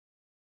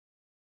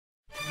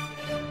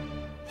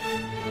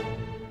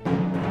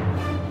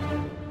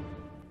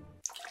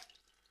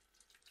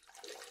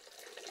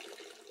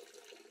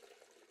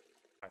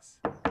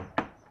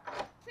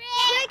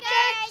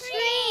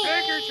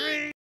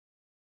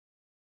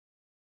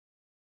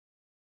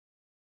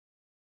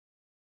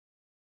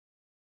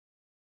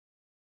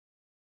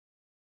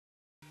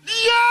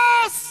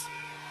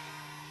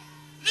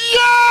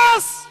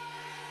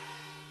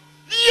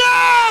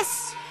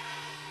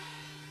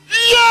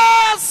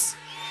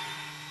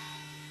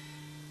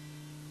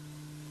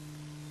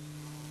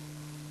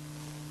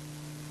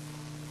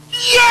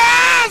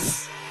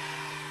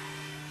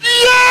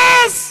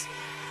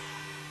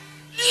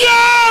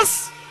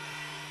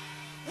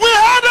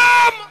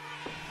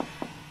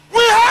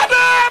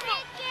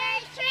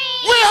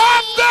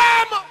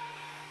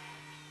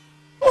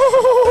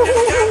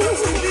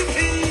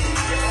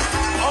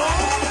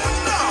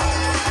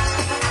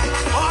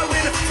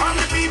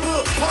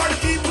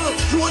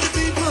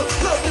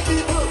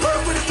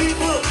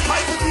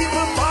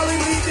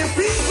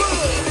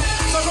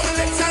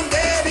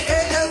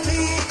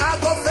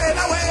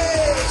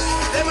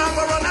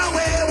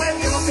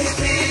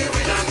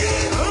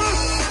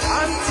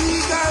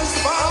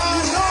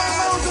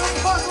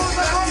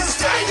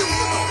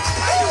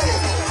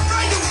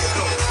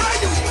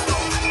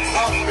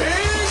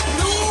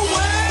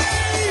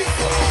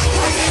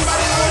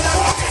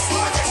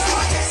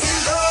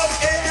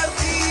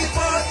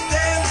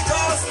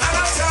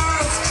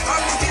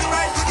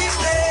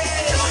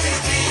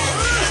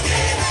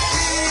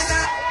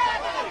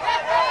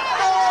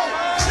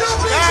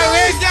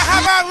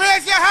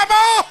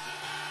hammer!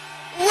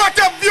 What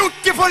a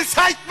beautiful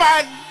sight,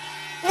 man!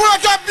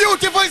 What a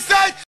beautiful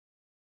sight!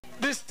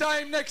 This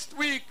time next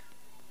week,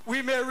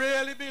 we may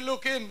really be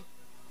looking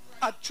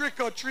at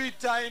trick-or-treat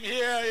time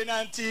here in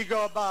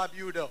Antigua,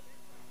 Barbuda.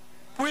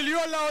 Will you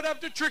allow them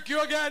to trick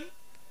you again?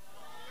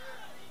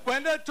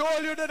 When they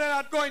told you that they're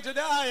not going to the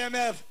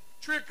IMF,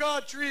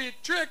 trick-or-treat,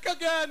 trick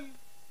again.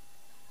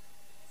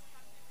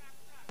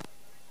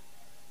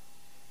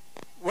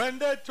 When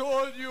they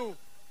told you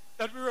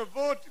that we were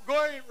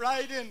going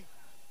riding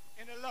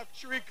in a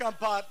luxury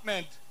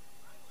compartment,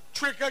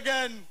 trick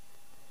again.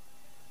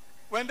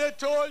 When they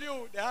told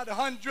you they had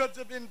hundreds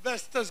of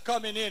investors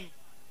coming in,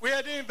 where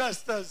are the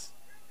investors?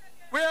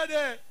 Where are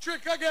they?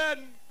 Trick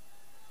again.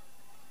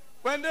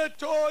 When they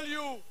told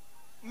you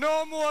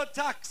no more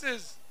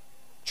taxes,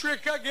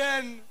 trick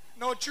again,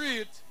 no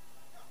treat.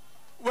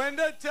 When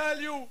they tell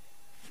you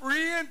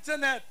free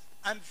internet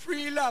and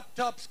free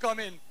laptops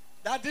coming,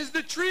 that is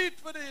the treat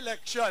for the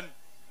election.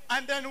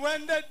 And then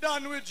when they're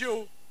done with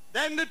you,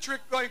 then the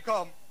trick going to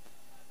come.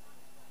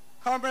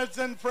 Comrades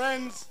and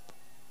friends,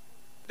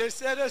 they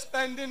say they're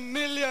spending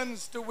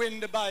millions to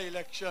win the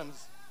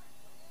by-elections.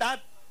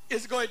 That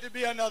is going to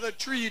be another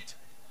treat.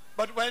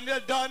 But when they're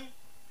done,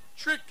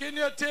 tricking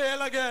your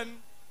tail again,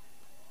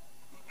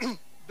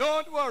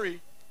 don't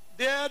worry.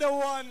 They're the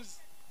ones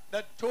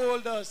that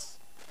told us.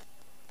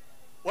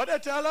 What they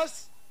tell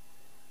us?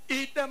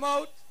 Eat them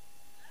out,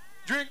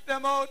 drink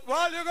them out.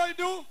 What are you going to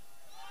do?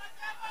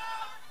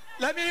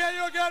 Let me hear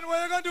you again. What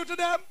are you going to do to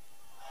them?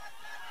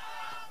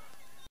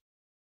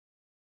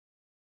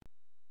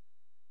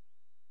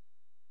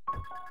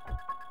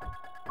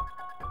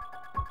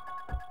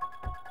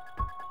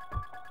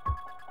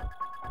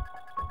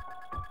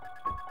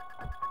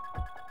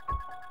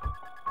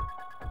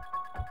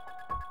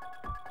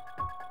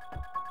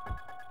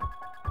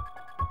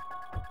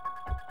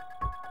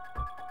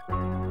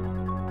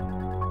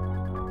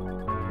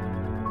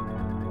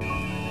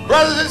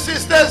 Brothers and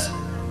sisters,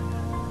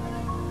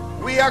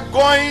 we are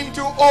going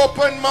to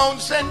open Mount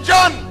St.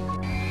 John.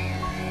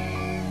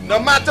 No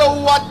matter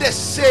what they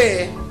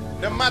say,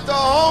 no matter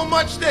how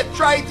much they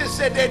try to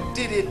say they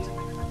did it,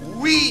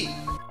 we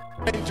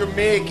are going to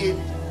make it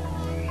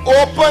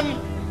open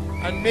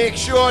and make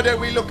sure that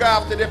we look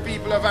after the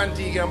people of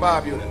Antigua and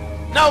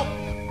Barbuda. Now,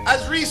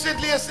 as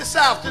recently as this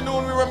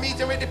afternoon, we were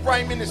meeting with the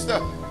Prime Minister,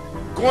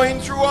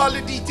 going through all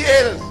the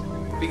details,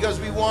 because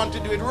we want to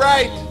do it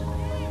right.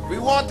 We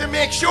want to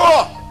make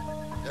sure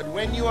that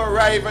when you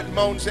arrive at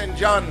Mount St.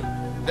 John,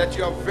 that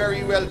you are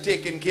very well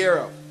taken care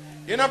of.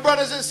 You know,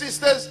 brothers and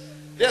sisters,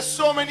 there's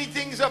so many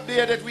things up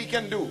there that we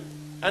can do.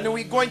 And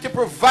we're going to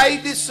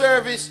provide this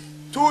service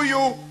to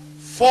you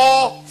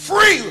for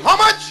free. How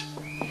much?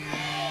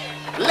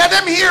 Let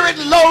them hear it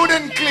loud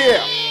and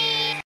clear.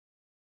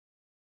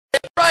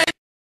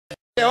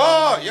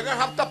 Oh, you're going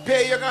to have to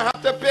pay, you're going to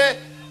have to pay.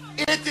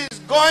 It is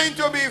going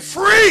to be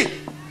free.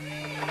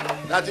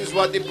 That is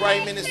what the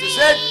Prime Minister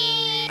said,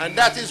 and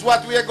that is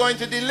what we are going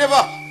to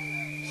deliver.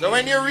 So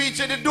when you reach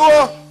at the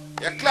door,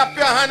 you clap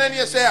your hand and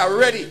you say, I'm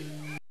ready.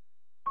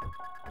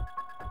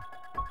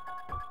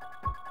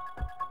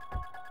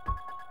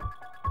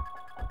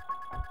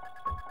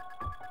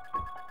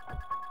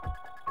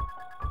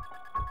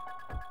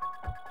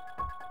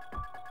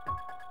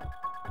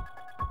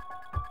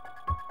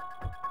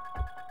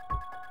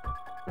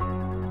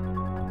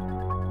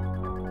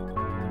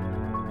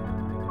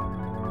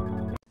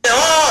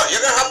 You're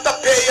going to have to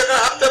pay, you're going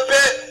to have to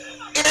pay.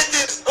 It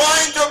is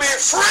going to be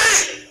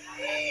free.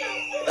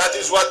 That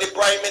is what the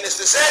Prime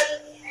Minister said,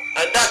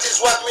 and that is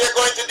what we are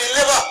going to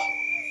deliver.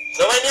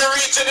 So when you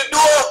reach the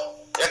door,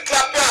 you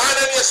clap your hand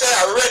and you say,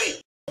 I'm ready.